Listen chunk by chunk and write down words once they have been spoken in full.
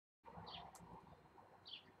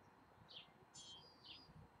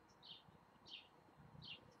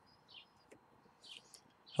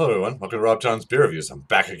Hello everyone, welcome to Rob John's Beer Reviews. I'm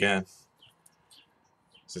back again.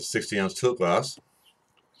 This is 60-ounce tilt glass.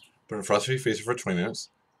 Put in a frost-free freezer for 20 minutes.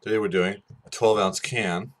 Today we're doing a 12-ounce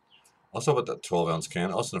can. Also with that 12-ounce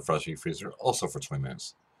can, also in a frost-free freezer, also for 20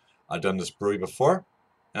 minutes. I've done this brewery before,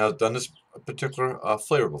 and I've done this particular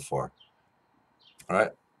flavor before.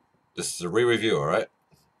 Alright, this is a re-review, alright?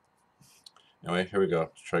 Anyway, here we go.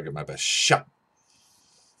 Let's try to get my best shot.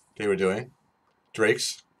 Okay, we're doing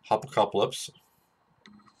Drake's Hopocalypse.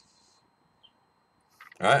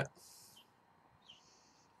 Alright.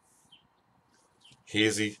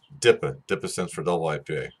 Hazy Dipa. Dipa stands for double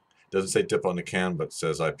IPA. Doesn't say Dipa on the can, but it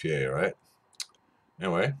says IPA, alright?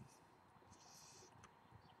 Anyway.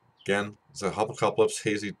 Again, it's a Hopocalypse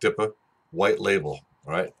Hazy Dipa white label,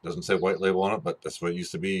 alright? Doesn't say white label on it, but that's what it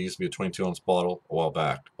used to be. It used to be a 22-ounce bottle a while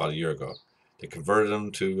back, about a year ago. They converted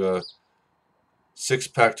them to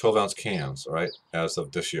 6-pack 12-ounce cans, alright, as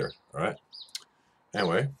of this year, alright?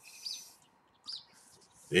 Anyway,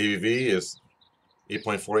 the ABV is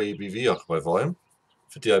 8.4 ABV alcohol by volume,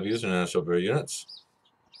 50 IBUs in international beer units.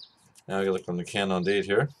 Now we look on the can on date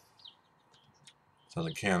here. It's on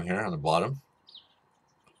the can here on the bottom.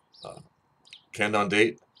 Canned on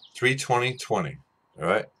date 3/20/20.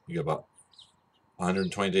 Alright, you get about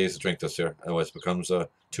 120 days to drink this here. Otherwise it becomes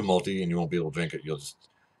too malty and you won't be able to drink it. You'll just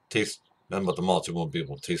taste nothing but the malt. You won't be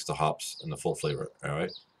able to taste the hops and the full flavor.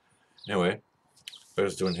 Alright. Anyway, what I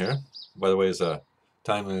was doing here, by the way, is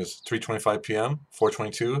time is 3:25 p.m.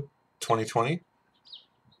 4/22/2020.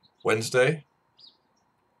 Wednesday,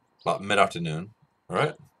 about mid-afternoon.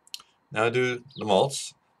 Alright. Now I do the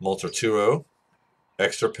malts. Malts are 2-0,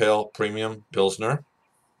 extra pale premium Pilsner,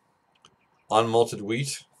 unmalted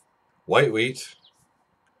wheat, white wheat,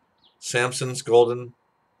 Samson's Golden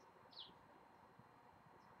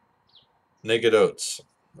Naked Oats.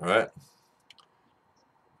 Alright.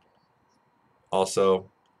 Also,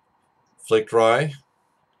 flaked rye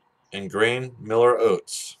and grain Miller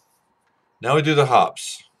Oats. Now we do the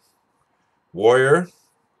hops. Warrior,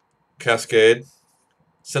 Cascade,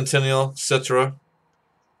 Centennial, Citra,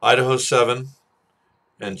 Idaho 7,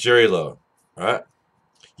 and Jerry Low. Alright.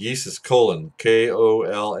 Yeast is Colon,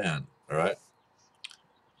 K-O-L-N. Alright.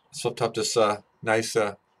 Let's flip top this nice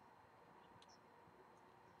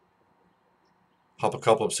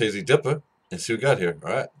Hopocalypse Hazy Dipa and see what we got here.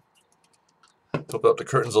 Alright. Flip up the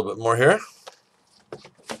curtains a little bit more here.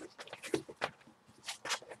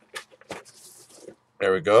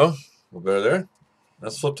 There we go. A little better there.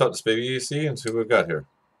 Let's flip top this baby EC and see what we've got here.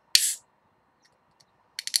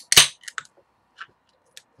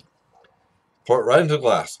 Pour it right into the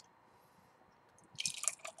glass.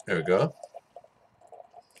 There we go.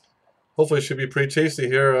 Hopefully it should be pretty tasty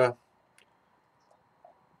here.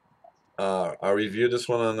 I reviewed this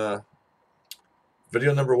one on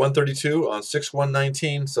video number 132 on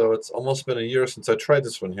 6/1/19, so it's almost been a year since I tried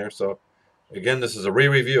this one here. So again, this is a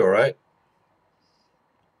re-review, alright?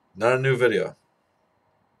 Not a new video.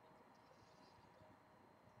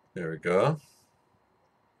 There we go.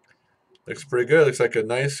 Looks pretty good. Looks like a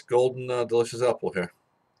nice golden delicious apple here.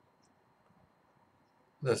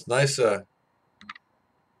 That's nice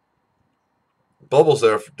bubbles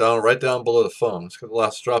there right down below the foam. Let's get the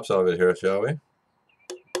last drops out of it here, shall we?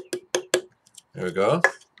 There we go.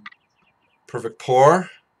 Perfect pour.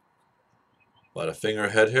 About a finger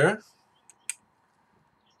ahead here.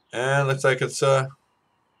 And looks like it's a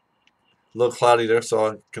little cloudy there, so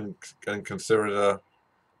I can consider it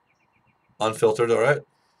unfiltered, alright?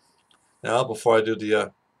 Now, before I do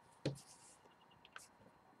the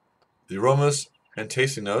aromas and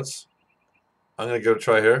tasting notes, I'm going to give it a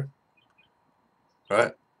try here.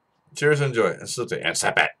 Alright? Cheers and enjoy. And salute and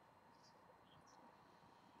sip it.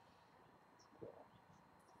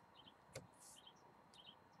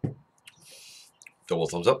 Double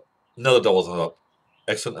thumbs up. Another double thumbs up.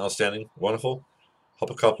 Excellent, outstanding, wonderful.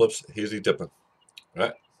 Hopocalypse Hazy Dipa.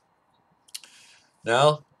 Alright?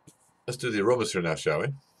 Now, let's do the aromas here now, shall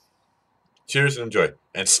we? Cheers and enjoy.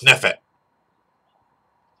 And sniff it.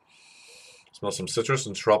 Smell some citrus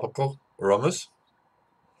and tropical aromas.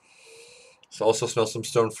 So also smell some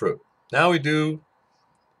stone fruit. Now we do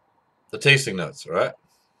the tasting notes, alright?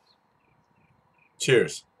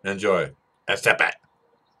 Cheers. Enjoy. And step it.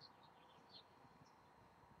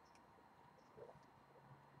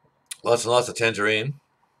 Lots and lots of tangerine.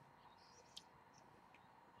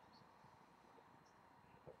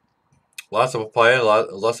 Lots of papaya,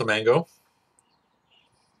 lots of mango.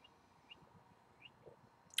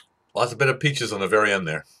 Lots of bit of peaches on the very end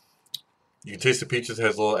there. You can taste the peaches. It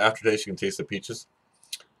has a little aftertaste. You can taste the peaches.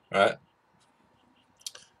 Alright.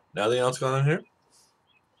 Now the ounce going on here.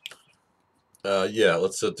 Yeah,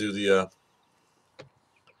 let's do the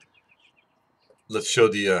let's show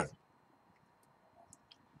the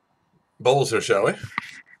bubbles here, shall we?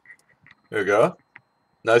 There we go.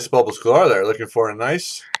 Nice bubbles galore there. Looking for a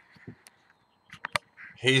nice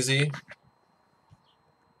Hazy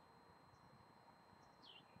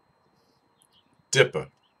Dipa.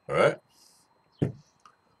 All right.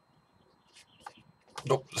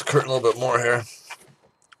 Nope, let's curtain a little bit more here.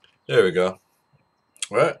 There we go.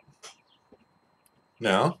 All right.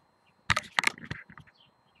 Now,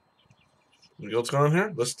 what's going on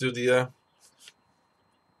here? Let's do the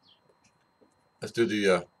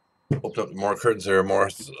open up more curtains here, more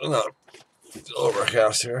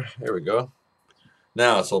overcast here. There we go.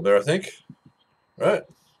 Now it's a little better, I think. All right.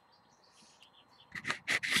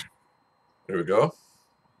 There we go.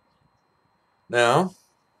 Now,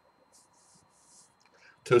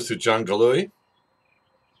 toast to John Galui.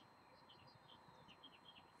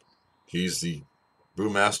 He's the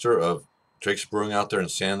brewmaster of Drake's Brewing out there in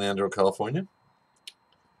San Leandro, California.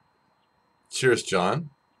 Cheers, John.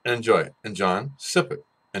 Enjoy. And John, sip it.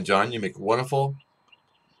 And John, you make wonderful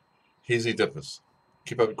Hazy Dipas.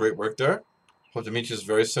 Keep up great work there. Hope to meet you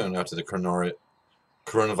very soon after the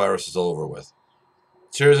coronavirus is all over with.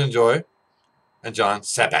 Cheers, enjoy. And John,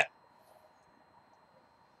 sip it.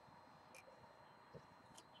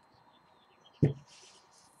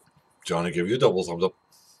 John, I give you a double thumbs up.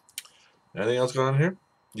 Anything else going on here?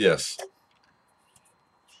 Yes.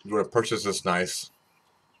 You want to purchase this nice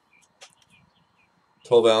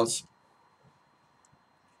 12-ounce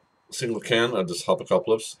single can of this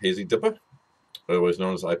Hopocalypse Hazy Dipa, otherwise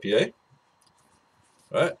known as IPA.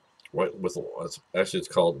 All right, white with actually it's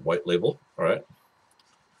called White Label. All right.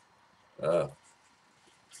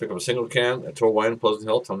 Pick up a single can at Tour Wine, Pleasant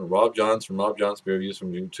Hill. Tell them Rob Johns from Rob Johns Beer Reviews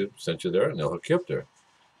from YouTube sent you there, and they'll hook you up there.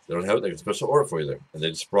 They don't have it; they can special order for you there. And they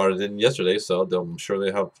just brought it in yesterday, so I'm sure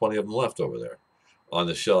they have plenty of them left over there on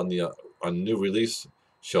the shelf, on new release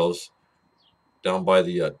shelves down by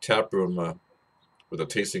the tap room where the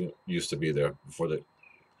tasting used to be there before the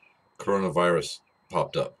coronavirus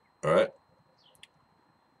popped up. All right,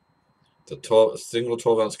 the single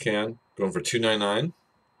 12-ounce can going for $2.99.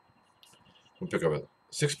 We'll pick up a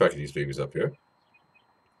 6-pack of these babies up here.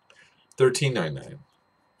 $13.99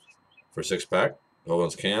 for a 6-pack.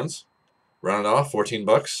 12-ounce cans. Round it off,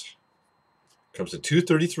 $14. Comes to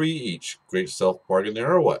 $2.33 each. Great self bargain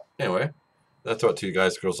there, or what? Anyway, that's what to you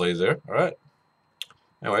guys, girls, ladies there. All right.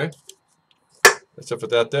 Anyway, that's it for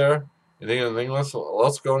that there. Anything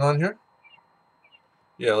else going on here?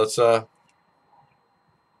 Yeah, let's do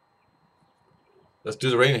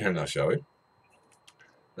the rain here now, shall we?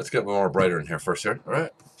 Let's get more brighter in here first here. All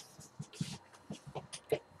right.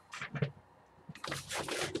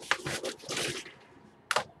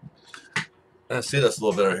 Let's see that's a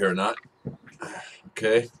little better here or not.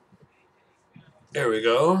 Okay. There we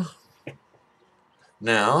go.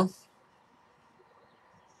 Now,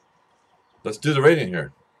 let's do the rating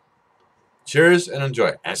here. Cheers and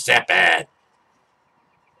enjoy. And sip it.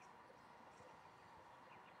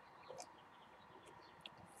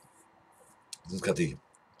 This has got the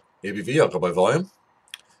ABV, alcohol by volume,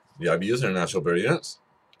 the IBUs, international beer units,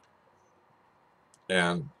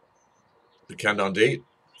 and the countdown date,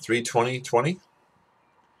 3/20/20.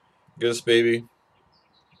 Get this baby.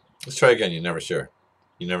 Let's try again. You never sure.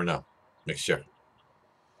 You never know. Make sure.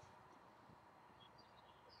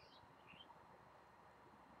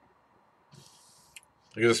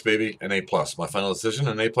 Look at this baby, an A+. My final decision,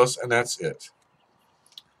 an A+, and that's it.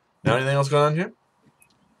 Now, anything else going on here?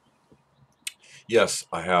 Yes,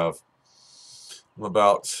 I have. I'm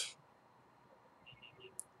about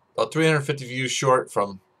 350 views short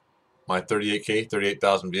from my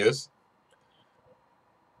 38,000 views.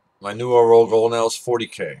 My new overall goal now is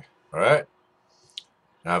 40K. All right.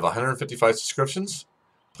 I have 155 subscriptions.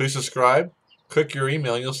 Please subscribe. Click your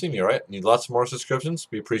email and you'll see me. All right. Need lots more subscriptions.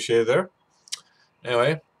 Be appreciated there.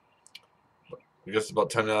 Anyway, I guess about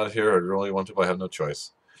 10 out of here. I really want to, but I have no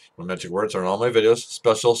choice. My magic words are in all my videos.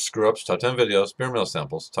 Special screw-ups, top 10 videos, beer meal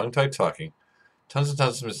samples, tongue-tied talking, tons and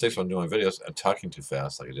tons of mistakes when doing videos, and talking too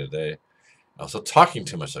fast like I did today. Also talking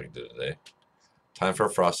too much like I did today. Time for a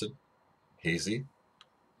frosted, hazy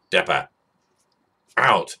Dipa.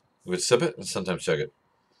 Out. We would sip it and sometimes chug it.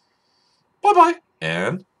 Bye-bye.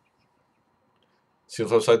 And see you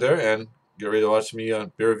on the website there, and get ready to watch me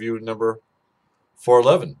on beer review number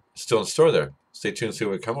 411. Still in the store there. Stay tuned to see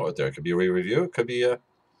what we come up with there. It could be a re-review. It could be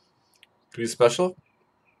special.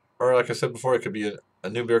 Or like I said before, it could be a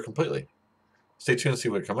new beer completely. Stay tuned to see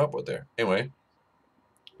what we come up with there. Anyway,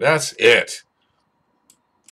 that's it.